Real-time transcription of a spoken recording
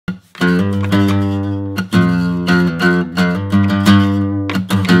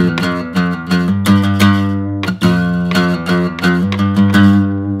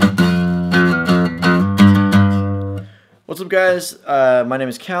guys, my name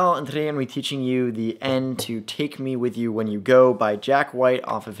is Cal, and today I'm going to be teaching you the end to Take Me With You When You Go by Jack White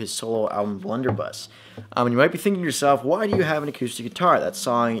off of his solo album Blunderbuss. And you might be thinking to yourself, why do you have an acoustic guitar? That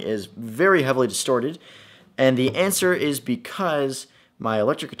song is very heavily distorted, and the answer is because my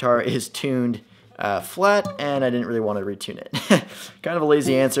electric guitar is tuned flat, and I didn't really want to retune it. Kind of a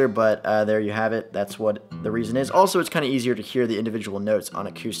lazy answer, but there you have it. That's what the reason is. Also, it's kind of easier to hear the individual notes on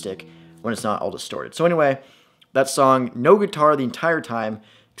acoustic when it's not all distorted. So anyway, that song, no guitar the entire time,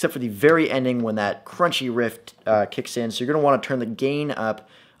 except for the very ending when that crunchy riff kicks in. So you're going to want to turn the gain up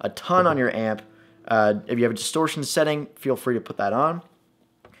a ton on your amp. If you have a distortion setting, feel free to put that on.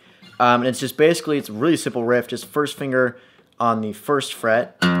 And it's just basically, it's a really simple riff, just first finger on the first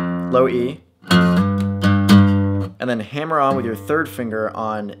fret, low E, and then hammer on with your third finger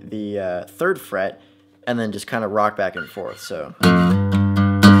on the third fret, and then just kind of rock back and forth. So.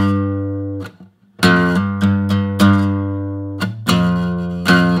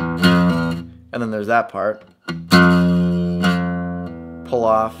 And then there's that part. Pull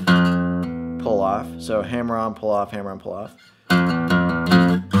off, pull off. So hammer on, pull off, hammer on, pull off.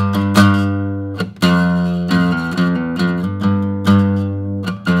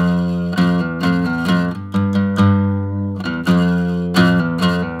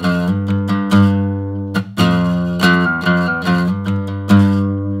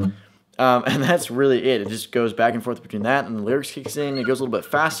 And that's really it. It just goes back and forth between that and the lyrics kicks in. It goes a little bit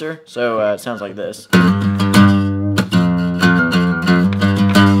faster, so it sounds like this.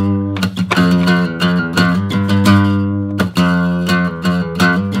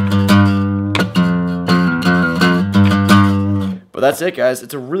 But that's it, guys.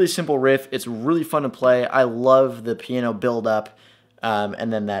 It's a really simple riff. It's really fun to play. I love the piano build up,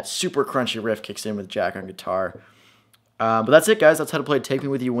 and then that super crunchy riff kicks in with Jack on guitar. But that's it, guys. That's how to play Take Me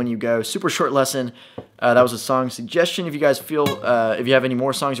With You When You Go. Super short lesson. That was a song suggestion. If you guys feel, if you have any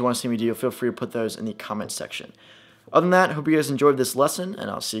more songs you want to see me do, feel free to put those in the comments section. Other than that, I hope you guys enjoyed this lesson,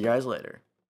 and I'll see you guys later.